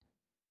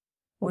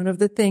One of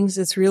the things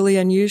that's really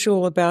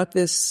unusual about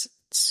this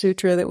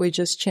sutra that we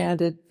just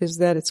chanted is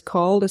that it's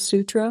called a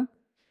sutra.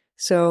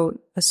 So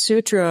a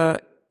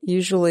sutra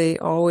usually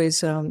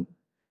always,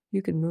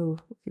 you can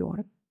move if you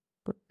want.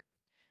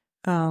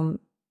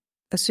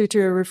 A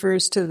sutra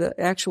refers to the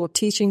actual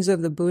teachings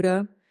of the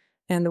Buddha,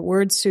 and the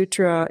word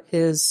sutra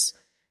is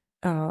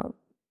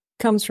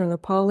comes from the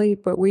Pali,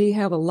 but we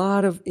have a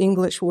lot of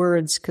English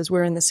words because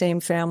we're in the same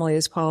family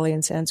as Pali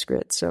and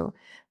Sanskrit. So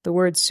the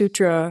word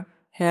sutra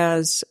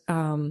has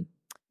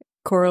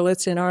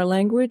correlates in our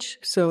language.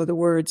 So the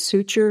word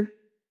suture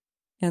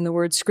and the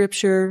word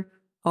scripture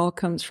all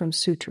comes from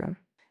sutra.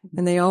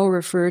 And they all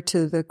refer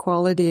to the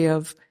quality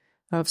of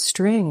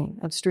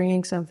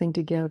stringing something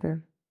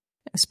together,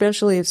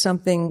 especially if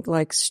something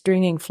like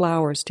stringing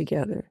flowers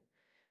together.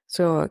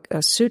 So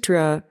a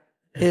sutra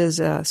is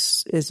a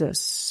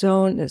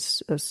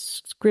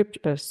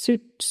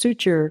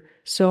suture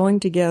sewing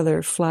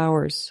together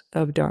flowers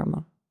of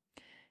Dharma.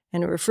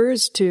 And it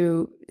refers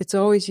to, it's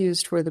always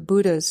used for the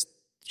Buddha's,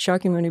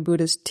 Shakyamuni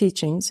Buddha's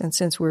teachings. And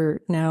since we're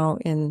now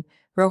in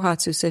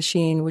Rohatsu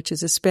Sesshin, which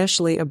is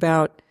especially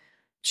about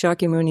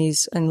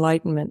Shakyamuni's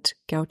enlightenment,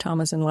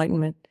 Gautama's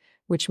enlightenment,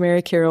 which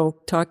Mary Carol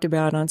talked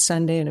about on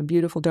Sunday in a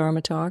beautiful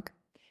Dharma talk.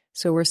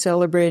 So we're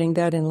celebrating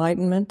that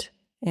enlightenment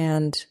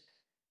and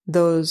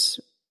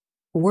those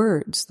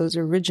words, those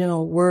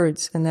original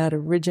words and that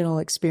original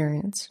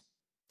experience.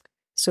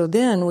 So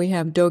then we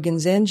have Dogen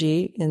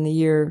Zenji in the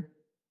year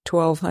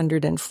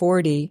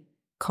 1240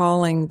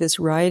 calling this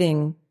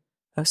writing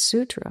a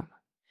sutra.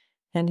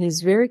 And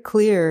he's very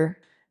clear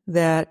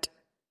that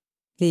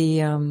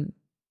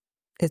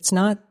it's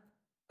not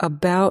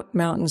about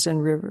mountains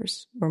and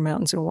rivers or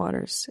mountains and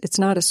waters. It's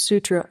not a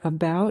sutra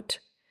about,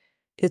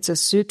 it's a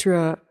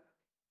sutra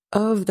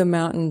of the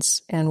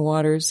mountains and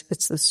waters.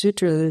 It's the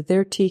sutra that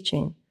they're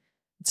teaching.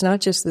 It's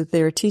not just that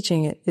they're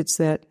teaching it, it's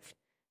that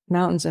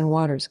mountains and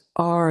waters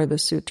are the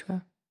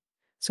sutra.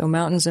 So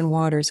mountains and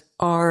waters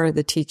are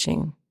the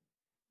teaching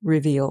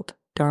revealed,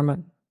 Dharma,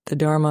 the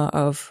Dharma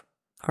of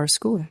our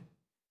school.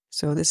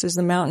 So this is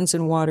the Mountains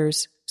and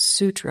Waters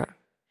Sutra.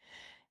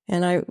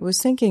 And I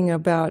was thinking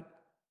about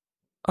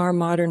our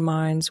modern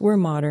minds. We're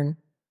modern.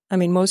 I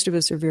mean, most of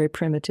us are very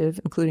primitive,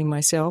 including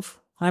myself.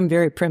 I'm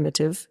very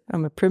primitive.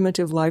 I'm a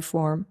primitive life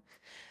form.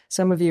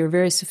 Some of you are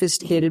very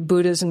sophisticated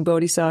Buddhas and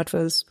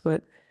Bodhisattvas,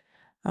 but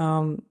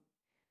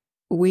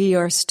we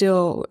are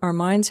still, our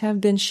minds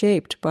have been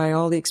shaped by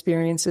all the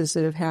experiences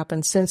that have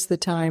happened since the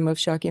time of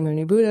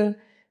Shakyamuni Buddha,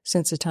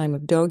 since the time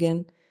of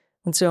Dogen.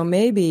 And so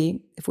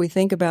maybe if we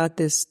think about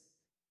these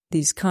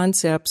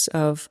concepts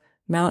of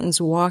mountains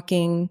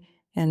walking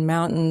and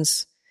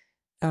mountains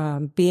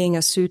being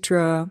a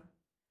sutra,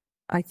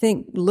 I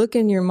think look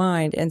in your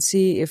mind and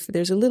see if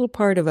there's a little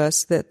part of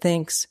us that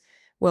thinks,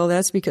 well,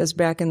 that's because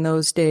back in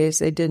those days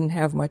they didn't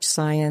have much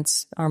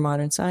science, our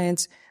modern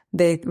science.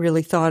 They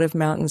really thought of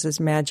mountains as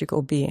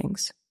magical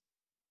beings.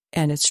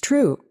 And it's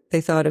true. They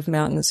thought of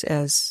mountains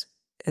as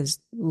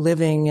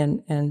living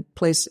and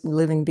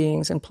living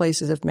beings and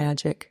places of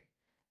magic.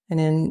 And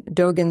in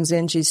Dogen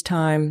Zenji's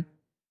time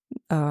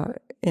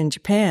in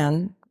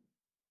Japan,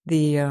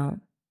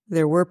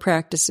 there were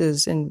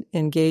practices in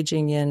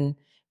engaging in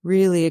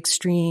really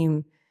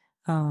extreme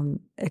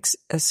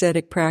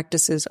ascetic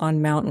practices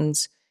on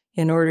mountains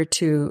in order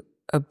to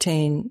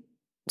obtain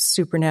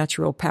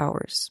supernatural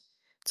powers.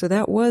 So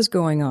that was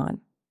going on.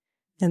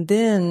 And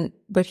then,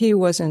 but he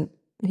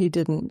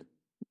didn't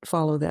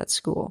follow that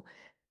school.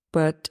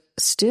 But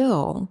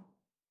still,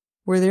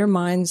 were their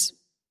minds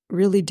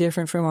really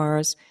different from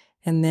ours?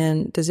 And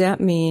then does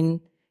that mean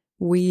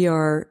we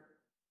are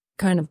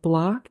kind of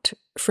blocked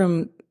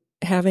from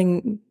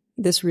having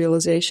this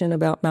realization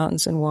about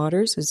mountains and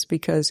waters? It's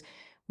because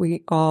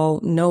we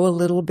all know a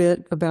little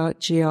bit about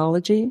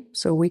geology,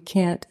 so we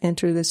can't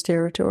enter this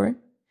territory.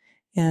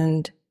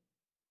 And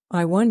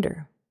I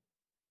wonder.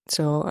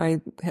 So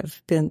I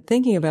have been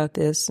thinking about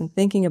this and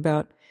thinking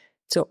about,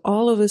 so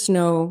all of us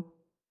know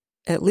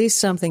at least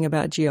something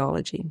about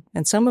geology,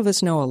 and some of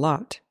us know a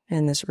lot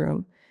in this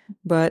room.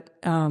 But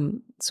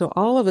so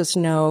all of us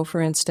know,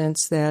 for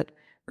instance, that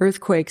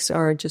earthquakes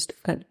are just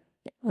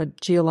a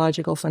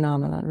geological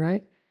phenomenon,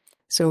 right?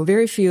 So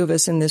very few of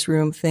us in this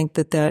room think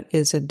that that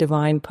is a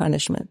divine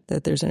punishment,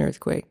 that there's an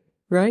earthquake,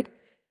 right?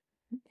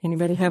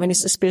 Anybody have any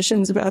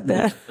suspicions about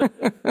that?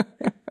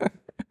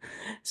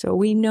 So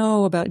we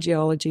know about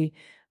geology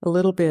a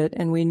little bit,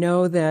 and we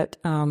know that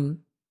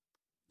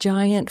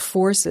giant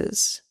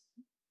forces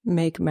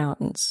make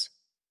mountains,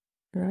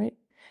 right?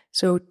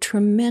 So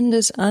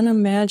tremendous,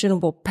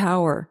 unimaginable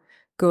power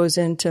goes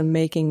into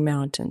making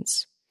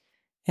mountains.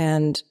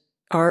 And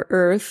our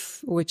Earth,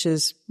 which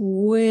is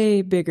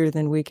way bigger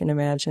than we can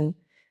imagine,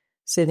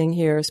 sitting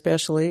here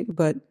especially,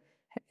 but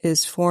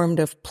is formed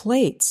of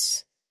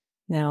plates.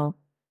 Now,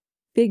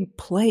 big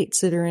plates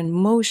that are in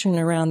motion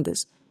around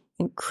this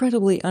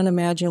incredibly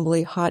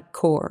unimaginably hot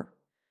core.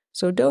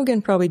 So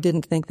Dogen probably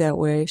didn't think that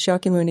way.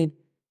 Shakyamuni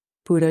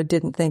Buddha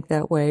didn't think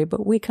that way,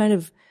 but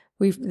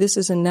this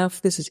is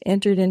enough, this is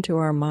entered into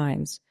our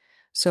minds.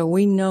 So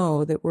we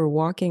know that we're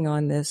walking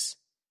on this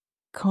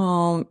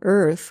calm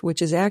earth,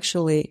 which is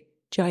actually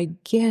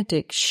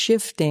gigantic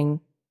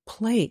shifting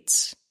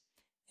plates.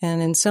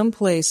 And in some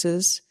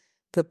places,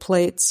 the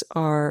plates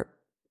are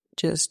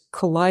just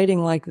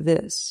colliding like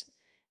this.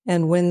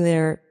 And when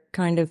they're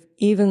kind of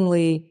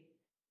evenly,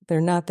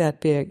 they're not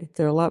that big.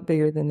 They're a lot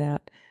bigger than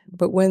that.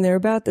 But when they're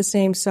about the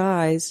same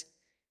size,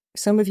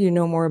 some of you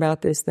know more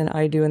about this than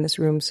I do in this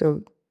room,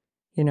 so,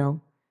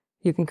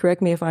 you can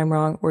correct me if I'm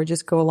wrong or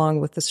just go along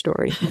with the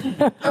story.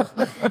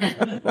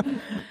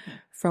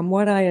 From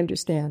what I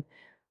understand,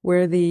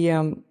 where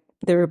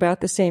they're about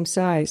the same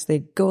size, they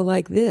go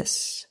like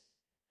this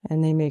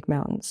and they make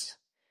mountains.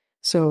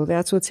 So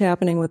that's what's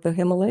happening with the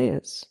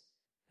Himalayas.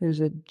 There's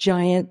a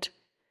giant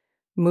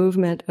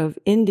movement of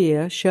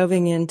India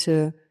shoving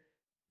into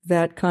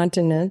that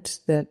continent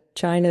that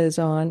China is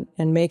on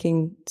and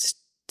making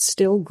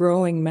still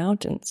growing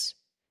mountains.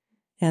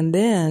 And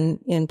then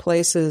in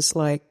places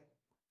like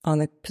on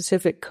the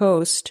Pacific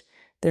coast,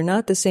 they're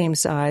not the same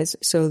size,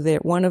 so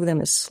that one of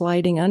them is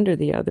sliding under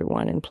the other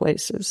one in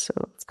places. So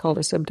it's called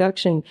a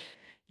subduction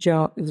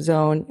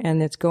zone,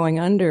 and it's going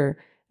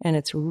under, and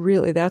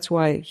that's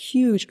why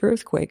huge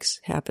earthquakes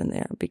happen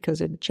there,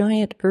 because a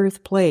giant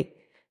earth plate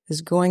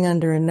is going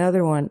under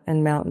another one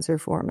and mountains are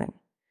forming.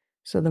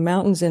 So the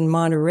mountains in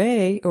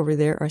Monterey over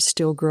there are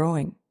still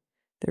growing.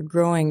 They're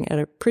growing at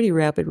a pretty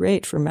rapid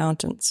rate for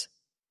mountains.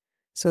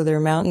 So there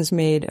are mountains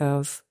made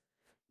of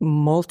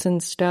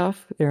molten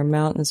stuff. There are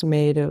mountains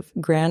made of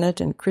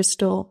granite and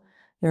crystal.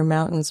 There are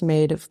mountains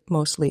made of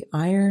mostly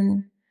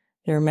iron.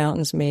 There are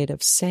mountains made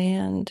of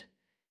sand.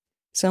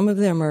 Some of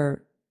them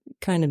are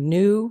kind of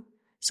new.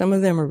 Some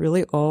of them are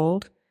really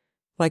old.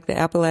 Like the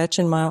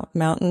Appalachian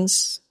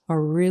Mountains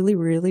are really,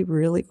 really,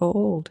 really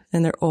old.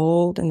 And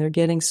they're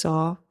getting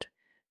soft.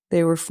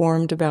 They were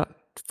formed about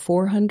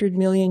 400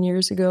 million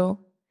years ago,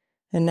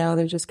 and now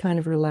they're just kind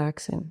of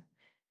relaxing.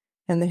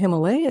 And the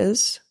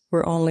Himalayas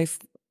were only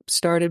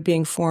started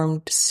being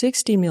formed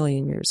 60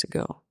 million years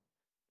ago.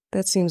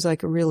 That seems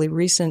like a really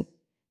recent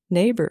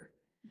neighbor.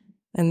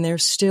 And they're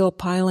still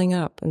piling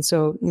up. And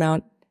so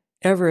Mount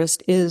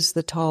Everest is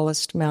the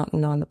tallest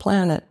mountain on the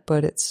planet,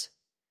 but it's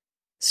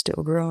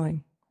still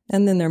growing.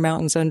 And then there are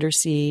mountains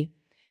undersea.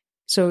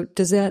 So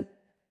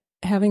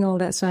having all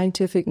that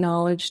scientific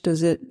knowledge,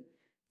 does it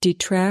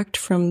detract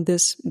from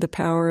the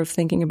power of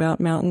thinking about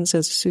mountains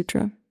as a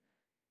sutra?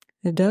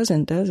 It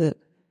doesn't, does it?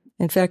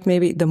 In fact,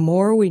 maybe the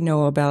more we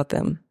know about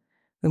them,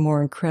 the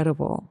more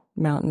incredible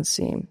mountains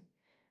seem.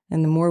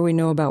 And the more we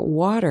know about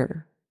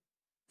water,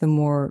 the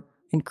more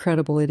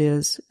incredible it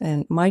is.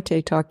 And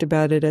Maite talked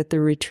about it at the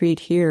retreat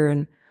here,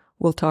 and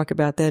we'll talk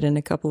about that in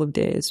a couple of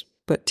days.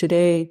 But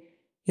today,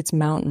 it's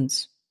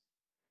mountains.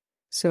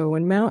 So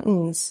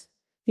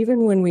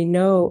even when we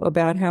know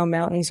about how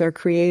mountains are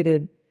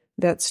created,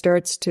 that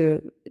starts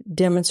to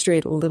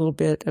demonstrate a little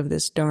bit of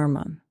this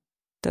Dharma,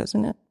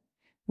 doesn't it?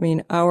 I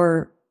mean,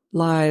 our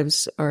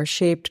lives are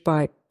shaped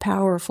by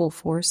powerful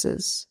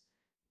forces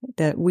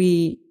that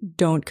we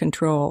don't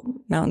control.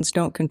 Mountains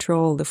don't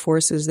control the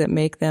forces that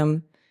make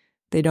them.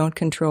 They don't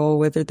control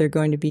whether they're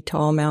going to be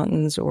tall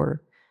mountains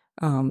or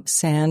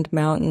sand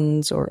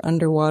mountains or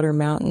underwater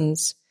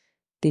mountains.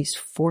 These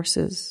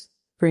forces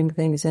bring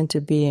things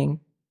into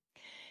being.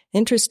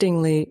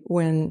 Interestingly,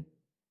 when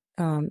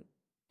Dogen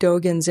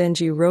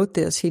Zenji wrote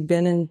this, he'd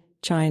been in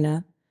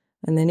China,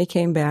 and then he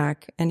came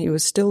back, and he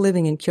was still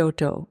living in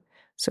Kyoto.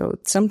 So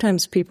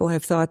sometimes people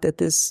have thought that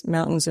this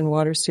Mountains and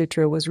Water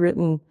Sutra was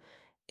written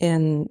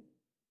in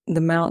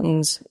the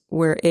mountains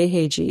where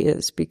Eiheiji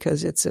is,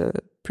 because it's a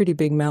pretty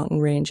big mountain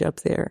range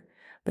up there.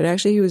 But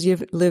actually he was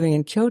living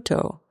in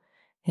Kyoto.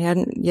 He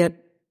hadn't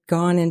yet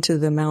gone into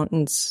the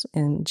mountains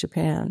in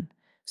Japan.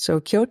 So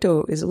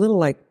Kyoto is a little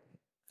like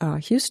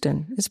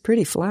Houston. It's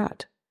pretty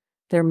flat.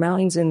 There are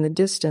mountains in the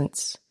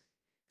distance.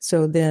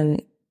 So then,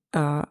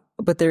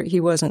 he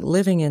wasn't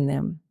living in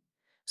them.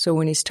 So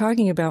when he's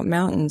talking about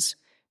mountains,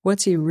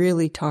 what's he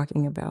really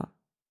talking about?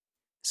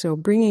 So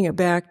bringing it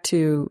back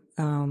to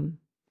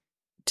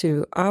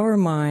our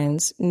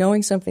minds,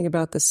 knowing something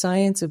about the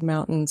science of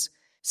mountains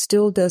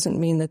still doesn't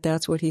mean that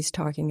that's what he's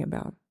talking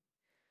about.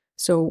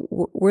 So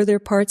were there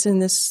parts in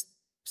this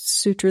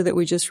sutra that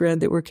we just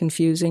read that were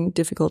confusing,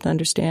 difficult to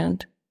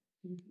understand?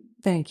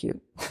 Thank you.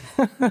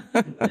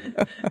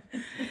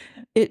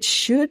 It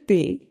should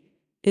be.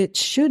 It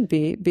should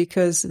be,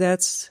 because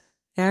that's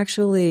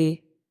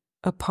actually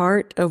a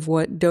part of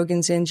what Dogen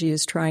Zenji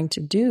is trying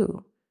to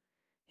do.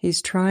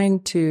 He's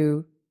trying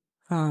to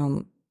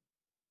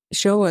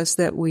show us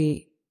that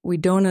we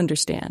don't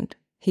understand.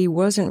 He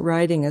wasn't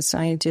writing a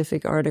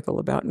scientific article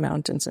about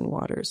mountains and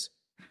waters.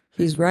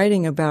 He's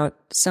writing about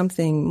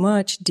something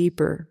much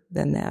deeper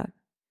than that.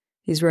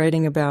 He's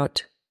writing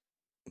about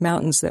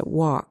mountains that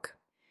walk.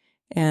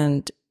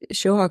 And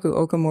Shohaku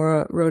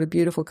Okamura wrote a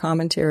beautiful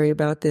commentary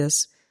about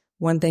this.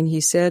 One thing he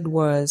said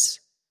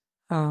was,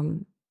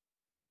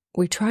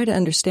 we try to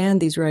understand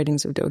these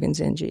writings of Dogen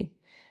Zenji,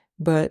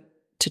 but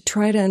to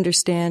try to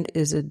understand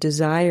is a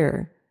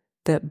desire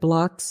that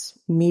blocks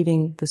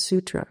meeting the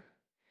sutra.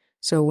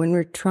 So when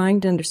we're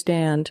trying to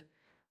understand,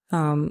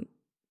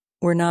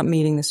 we're not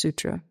meeting the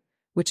sutra,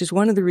 which is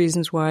one of the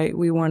reasons why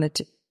we wanted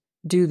to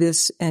do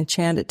this and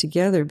chant it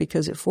together,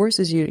 because it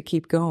forces you to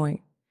keep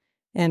going.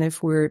 And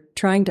if we're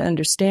trying to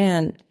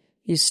understand,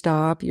 you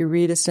stop, you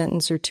read a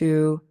sentence or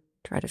two,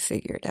 try to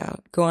figure it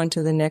out, go on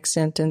to the next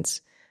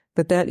sentence.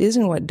 But that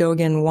isn't what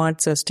Dogen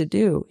wants us to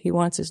do. He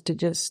wants us to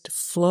just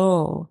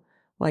flow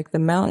like the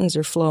mountains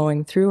are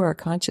flowing through our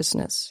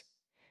consciousness,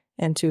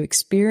 and to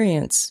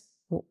experience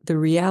the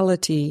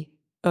reality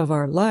of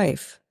our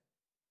life,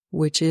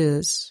 which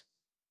is,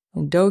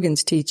 in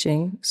Dogen's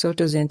teaching,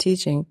 Soto Zen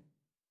teaching,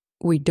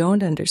 we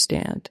don't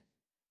understand.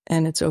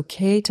 And it's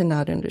okay to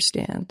not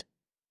understand.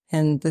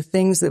 And the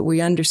things that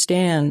we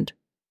understand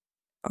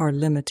are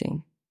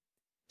limiting.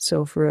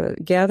 So for a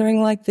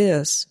gathering like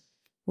this,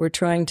 we're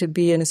trying to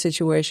be in a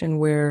situation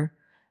where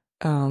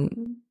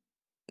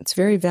it's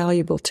very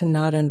valuable to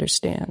not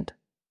understand.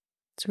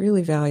 It's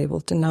really valuable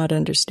to not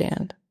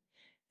understand.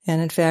 And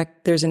in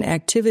fact, there's an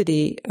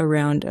activity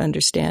around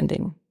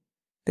understanding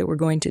that we're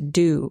going to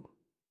do.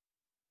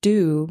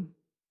 Do,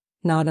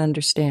 not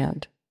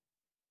understand.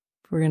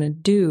 We're going to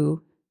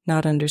do,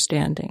 not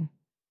understanding.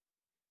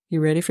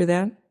 You ready for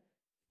that?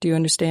 Do you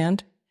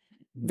understand?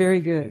 Very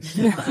good.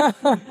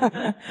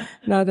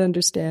 Not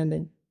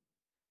understanding.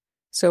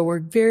 So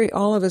we're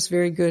all of us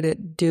very good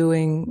at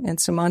doing, and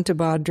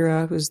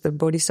Samantabhadra, who's the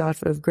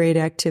bodhisattva of great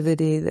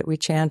activity that we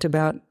chant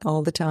about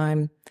all the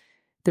time,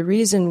 the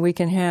reason we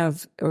can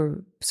have,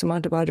 or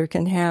Samantabhadra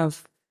can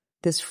have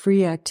this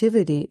free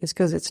activity is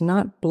because it's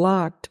not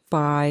blocked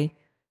by,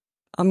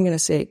 I'm going to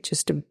say,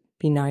 just to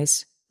be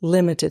nice,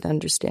 limited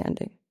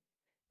understanding.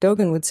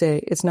 Dogen would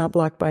say it's not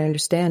blocked by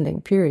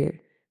understanding, period.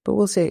 But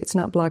we'll say it's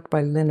not blocked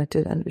by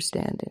limited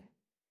understanding.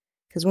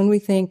 Because when we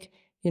think,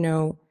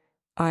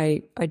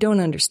 I don't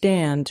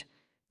understand,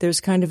 there's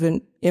kind of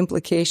an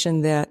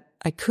implication that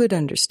I could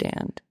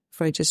understand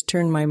if I just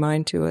turn my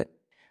mind to it.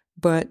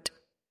 But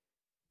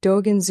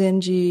Dogen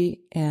Zenji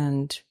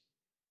and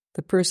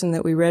the person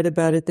that we read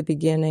about at the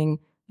beginning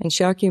and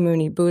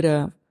Shakyamuni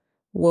Buddha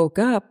woke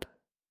up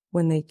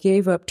when they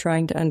gave up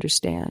trying to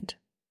understand.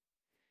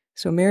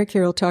 So Mary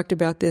Carol talked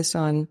about this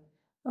on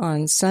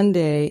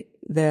Sunday,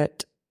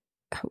 that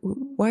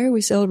why are we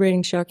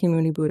celebrating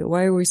Shakyamuni Buddha?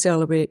 Why are we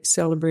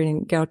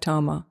celebrating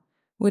Gautama?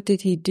 What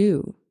did he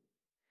do?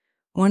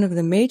 One of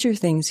the major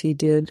things he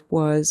did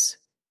was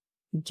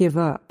give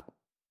up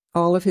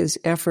all of his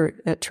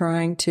effort at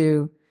trying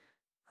to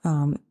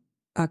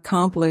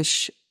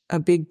accomplish a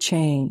big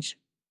change.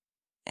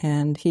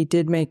 And he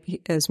did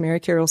make, as Mary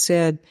Carol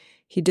said,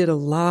 he did a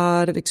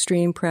lot of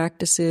extreme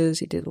practices.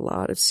 He did a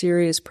lot of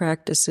serious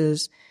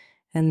practices.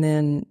 And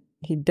then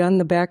he'd done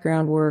the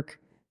background work.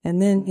 And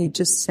then he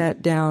just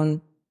sat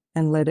down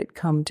and let it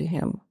come to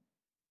him.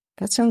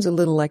 That sounds a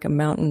little like a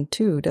mountain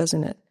too,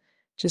 doesn't it?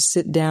 Just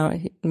sit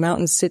down.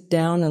 Mountains sit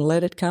down and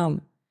let it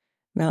come.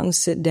 Mountains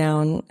sit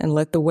down and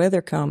let the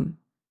weather come.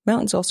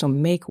 Mountains also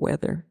make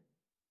weather.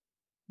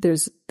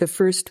 There's the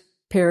first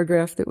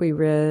paragraph that we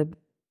read.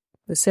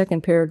 The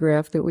second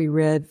paragraph that we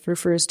read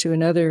refers to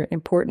another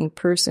important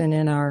person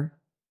in our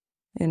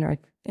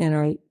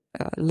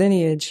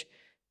lineage.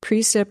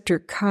 Preceptor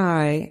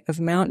Kai of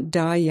Mount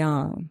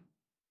Dayang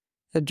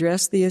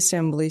addressed the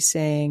assembly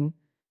saying,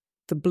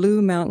 "The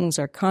blue mountains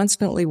are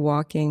constantly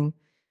walking.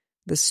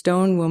 The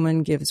stone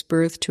woman gives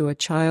birth to a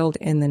child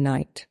in the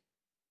night."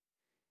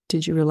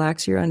 Did you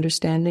relax your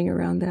understanding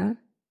around that?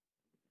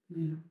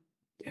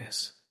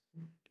 Yes.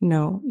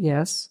 No,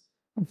 yes.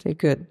 Okay,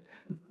 good.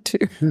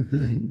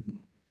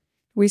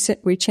 We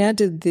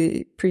chanted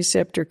the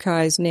Preceptor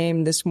Kai's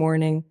name this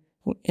morning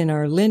in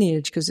our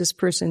lineage because this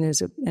person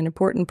is an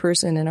important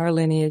person in our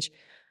lineage.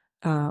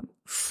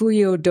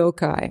 Fuyo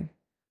Dokai,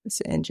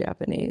 in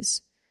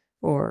Japanese,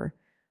 or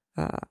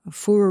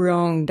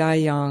Furong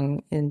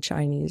Daiyang in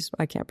Chinese.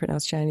 I can't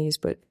pronounce Chinese,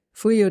 but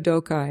Fuyo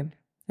Dokai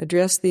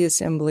addressed the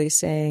assembly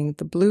saying,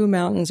 "The blue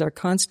mountains are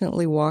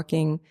constantly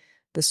walking.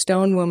 The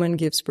stone woman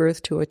gives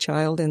birth to a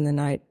child in the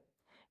night."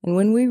 And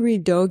when we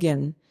read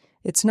Dogen,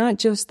 it's not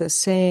just the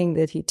saying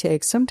that he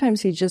takes.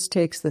 Sometimes he just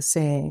takes the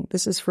saying.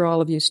 This is for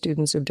all of you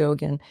students of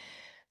Dogen.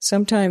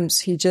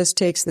 Sometimes he just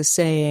takes the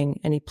saying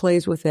and he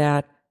plays with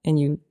that, and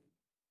you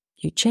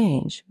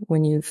change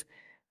when you've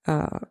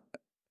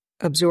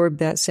absorbed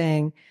that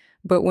saying.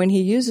 But when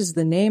he uses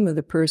the name of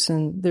the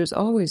person, there's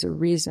always a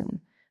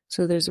reason.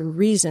 So there's a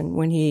reason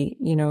when he,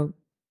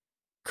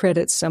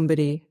 credits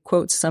somebody,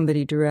 quotes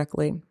somebody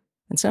directly.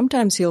 And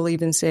sometimes he'll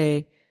even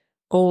say,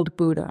 "Old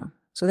Buddha."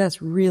 So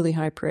that's really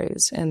high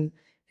praise. And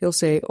he'll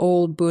say,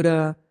 "Old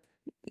Buddha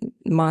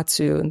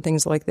Matsu," and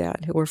things like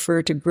that. He'll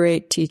refer to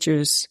great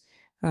teachers,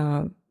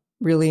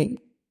 really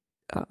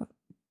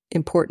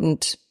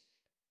important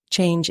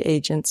change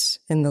agents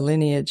in the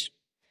lineage.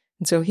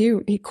 And so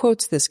he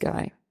quotes this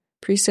guy,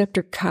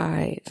 Preceptor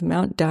Kai of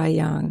Mount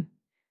Dayang,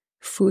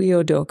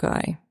 Fuyo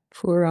Dokai,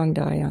 Furong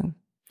Daiyang.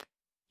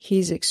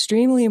 He's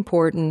extremely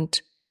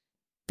important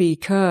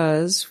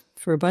because,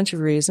 for a bunch of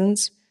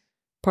reasons,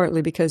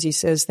 partly because he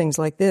says things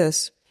like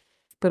this,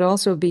 but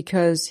also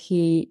because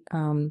he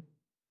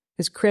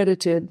is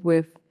credited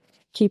with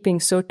keeping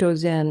Soto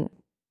Zen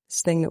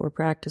this thing that we're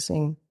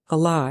practicing,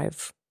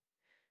 alive.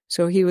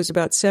 So he was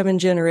about 7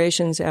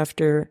 generations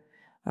after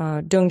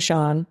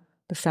Dongshan,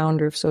 the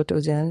founder of Soto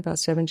Zen, about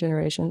 7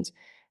 generations,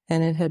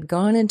 and it had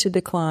gone into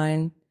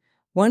decline.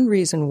 One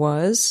reason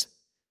was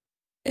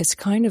it's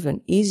kind of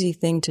an easy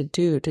thing to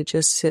do, to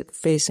just sit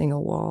facing a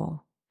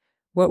wall.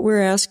 What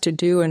we're asked to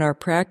do in our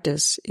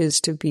practice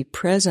is to be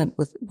present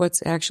with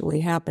what's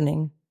actually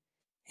happening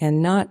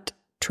and not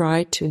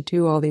try to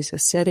do all these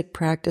ascetic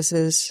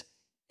practices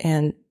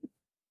and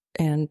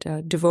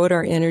devote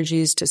our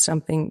energies to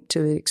something,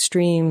 to the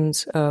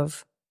extremes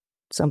of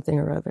something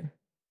or other.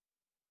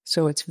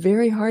 So it's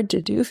very hard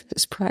to do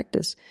this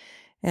practice.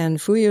 And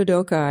Fuyo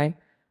Dokai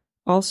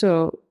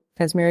also,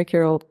 as Mary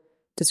Carol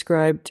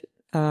described,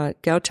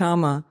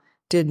 Gautama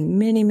did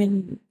many,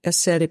 many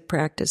ascetic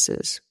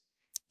practices.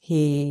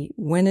 He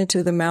went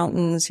into the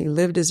mountains. He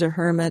lived as a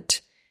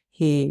hermit.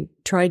 He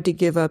tried to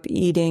give up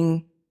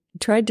eating. He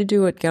tried to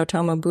do what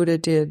Gautama Buddha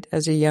did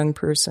as a young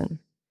person.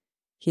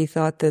 He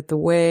thought that the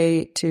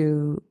way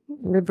to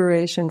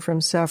liberation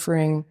from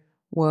suffering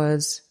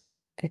was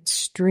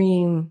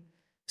extreme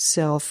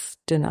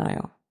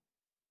self-denial.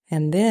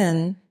 And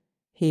then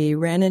he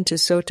ran into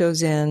Soto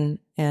Zen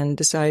and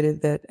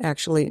decided that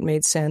actually it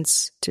made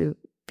sense to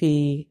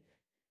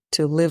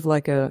live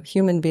like a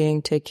human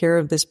being, take care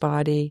of this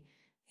body,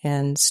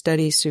 and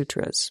study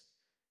sutras.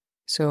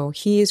 So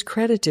he is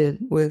credited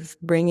with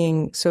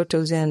bringing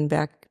Soto Zen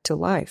back to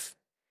life.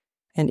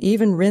 And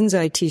even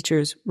Rinzai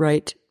teachers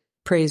write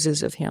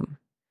praises of him.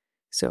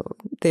 So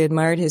they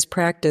admired his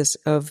practice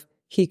of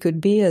he could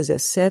be as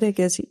ascetic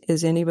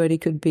as anybody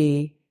could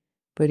be,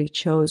 but he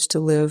chose to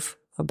live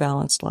a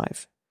balanced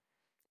life.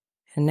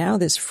 And now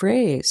this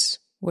phrase,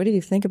 what do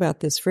you think about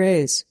this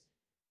phrase?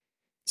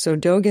 So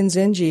Dogen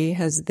Zenji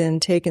has then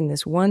taken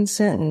this one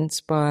sentence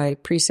by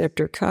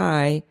Preceptor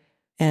Kai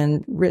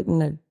and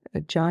written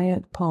a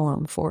giant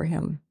poem for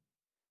him.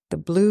 The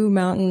blue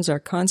mountains are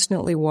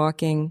constantly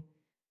walking.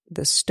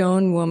 The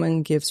stone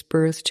woman gives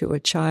birth to a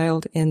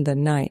child in the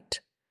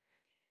night.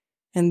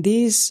 And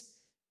these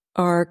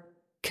are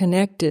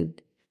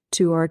connected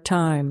to our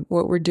time,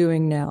 what we're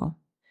doing now.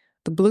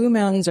 The blue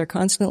mountains are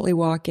constantly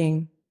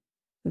walking.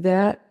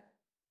 That,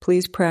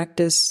 please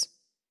practice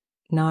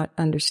not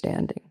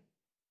understanding.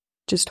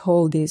 Just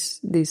hold these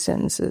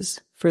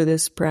sentences for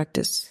this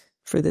practice,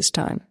 for this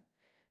time.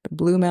 The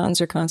blue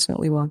mountains are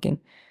constantly walking.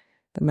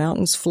 The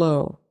mountains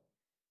flow.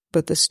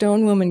 But the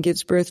stone woman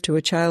gives birth to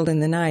a child in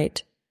the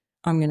night.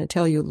 I'm going to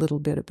tell you a little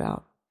bit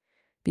about,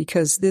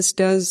 because this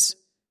does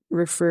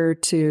refer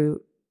to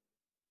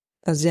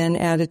a Zen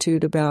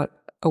attitude about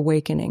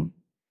awakening.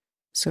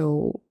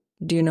 So,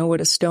 do you know what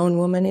a stone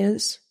woman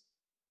is?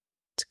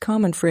 It's a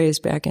common phrase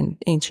back in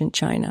ancient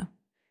China.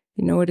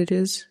 You know what it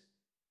is?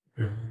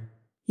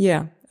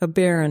 Yeah, a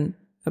barren.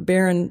 A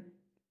barren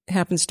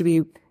happens to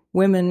be,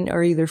 women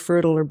are either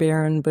fertile or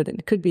barren, but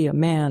it could be a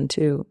man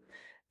too.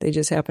 They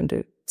just happen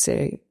to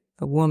say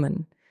a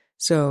woman.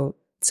 So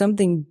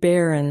something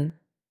barren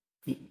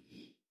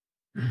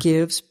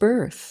gives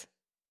birth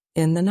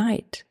in the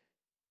night.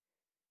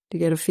 Do you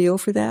get a feel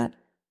for that?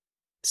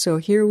 So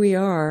here we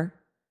are,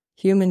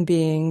 human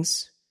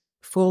beings,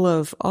 full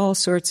of all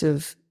sorts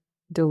of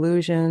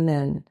delusion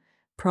and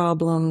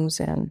problems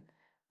and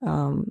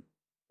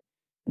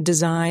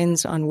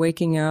designs on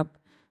waking up.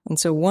 And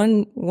so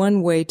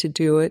one way to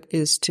do it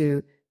is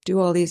to do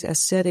all these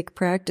ascetic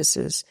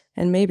practices,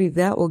 and maybe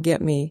that will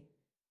get me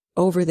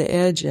over the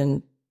edge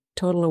and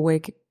total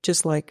awake,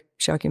 just like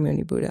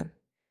Shakyamuni Buddha.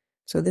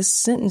 So this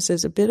sentence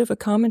is a bit of a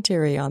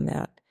commentary on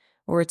that,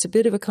 or it's a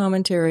bit of a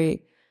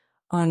commentary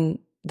on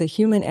the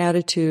human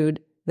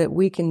attitude that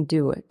we can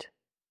do it.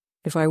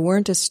 If I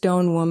weren't a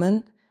stone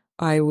woman,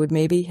 I would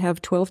maybe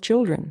have 12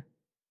 children,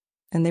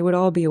 and they would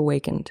all be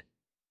awakened.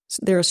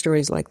 There are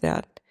stories like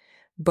that.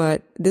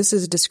 But this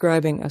is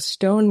describing a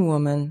stone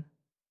woman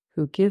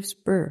who gives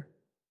birth.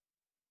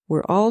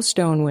 We're all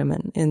stone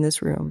women in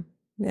this room.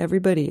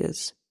 Everybody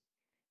is.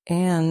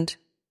 And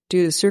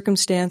due to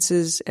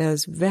circumstances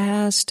as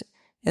vast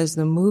as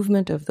the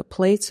movement of the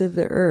plates of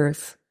the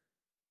earth,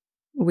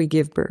 we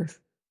give birth.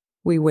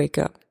 We wake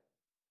up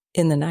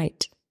in the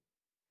night.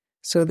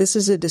 So this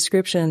is a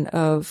description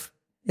of,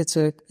 it's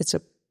a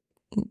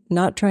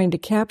not trying to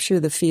capture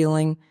the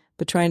feeling,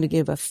 but trying to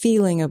give a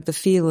feeling of the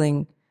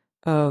feeling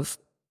of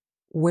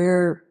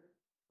where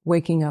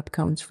waking up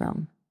comes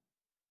from.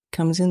 It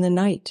comes in the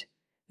night.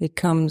 It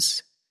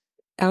comes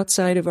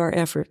outside of our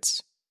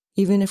efforts.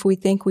 Even if we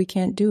think we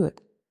can't do it,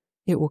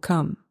 it will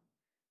come.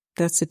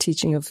 That's the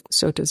teaching of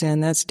Soto Zen.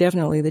 That's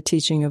definitely the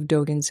teaching of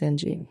Dogen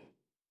Zenji.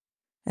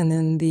 And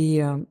then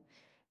the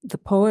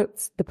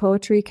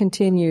poetry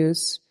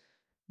continues,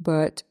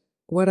 but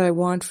what I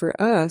want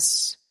for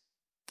us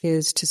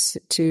is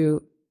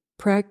to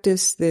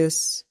practice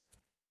this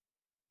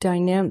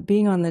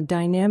being on the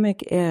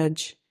dynamic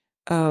edge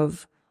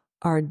of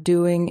our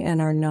doing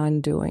and our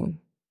non-doing.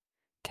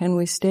 Can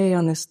we stay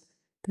on this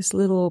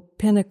little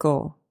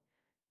pinnacle,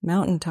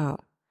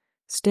 mountaintop,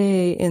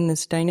 stay in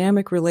this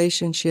dynamic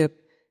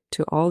relationship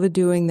to all the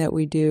doing that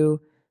we do,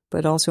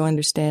 but also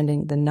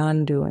understanding the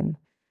non-doing.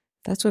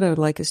 That's what I would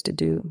like us to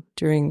do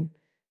during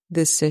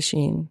this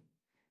session,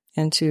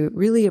 and to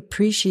really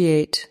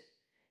appreciate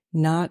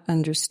not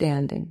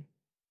understanding.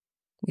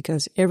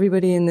 Because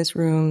everybody in this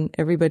room,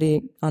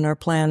 everybody on our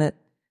planet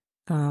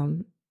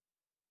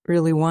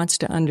really wants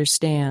to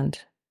understand,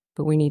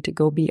 but we need to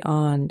go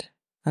beyond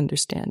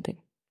understanding.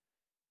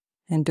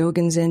 And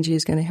Dogen Zenji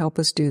is going to help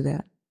us do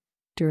that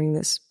during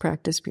this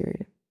practice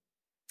period.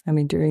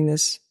 During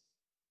this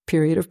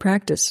period of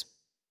practice.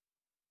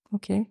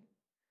 Okay.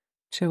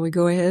 Shall we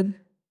go ahead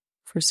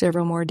for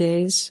several more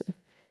days?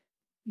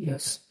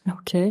 Yes.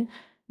 Okay.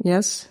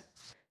 Yes.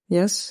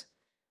 Yes.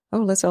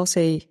 Oh, let's all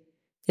say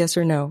yes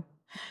or no.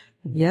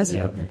 Yes?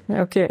 Yeah.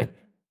 Okay.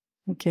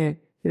 Okay.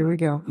 Here we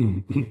go.